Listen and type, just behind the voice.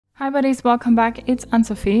Hi buddies, welcome back. It's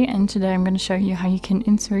Anne-Sophie and today I'm going to show you how you can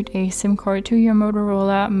insert a SIM card to your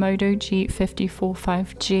Motorola Moto G54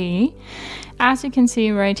 5G. As you can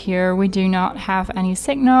see right here, we do not have any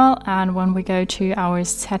signal, and when we go to our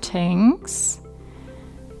settings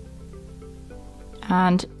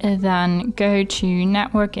and then go to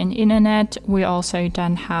network and internet, we also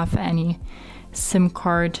don't have any SIM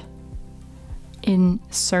card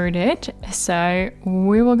inserted, so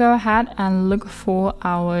we will go ahead and look for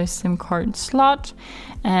our SIM card slot,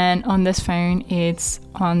 and on this phone it's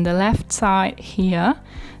on the left side here.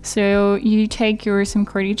 So you take your SIM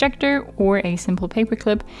card ejector or a simple paper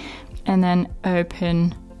clip and then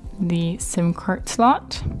open the SIM card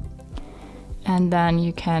slot, and then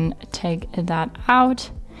you can take that out,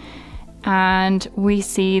 and we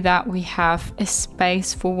see that we have a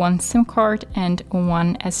space for one SIM card and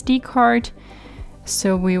one SD card.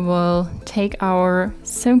 So we will take our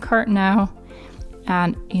SIM card now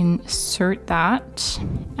and insert that,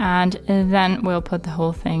 and then we'll put the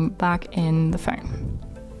whole thing back in the phone.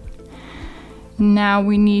 Now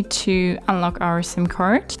we need to unlock our SIM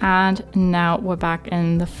card, and now we're back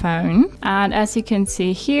in the phone. And as you can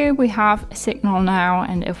see here, we have a signal now,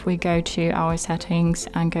 and if we go to our settings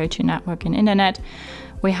and go to network and internet,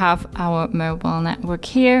 we have our mobile network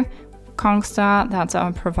here. Kongstar, that's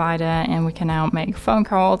our provider, and we can now make phone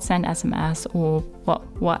calls, send SMS, or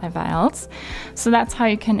whatever else. So that's how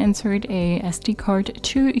you can insert a SD card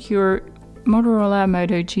to your Motorola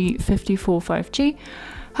Moto G54 5G.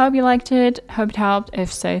 Hope you liked it, hope it helped.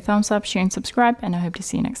 If so, thumbs up, share and subscribe, and I hope to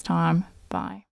see you next time. Bye.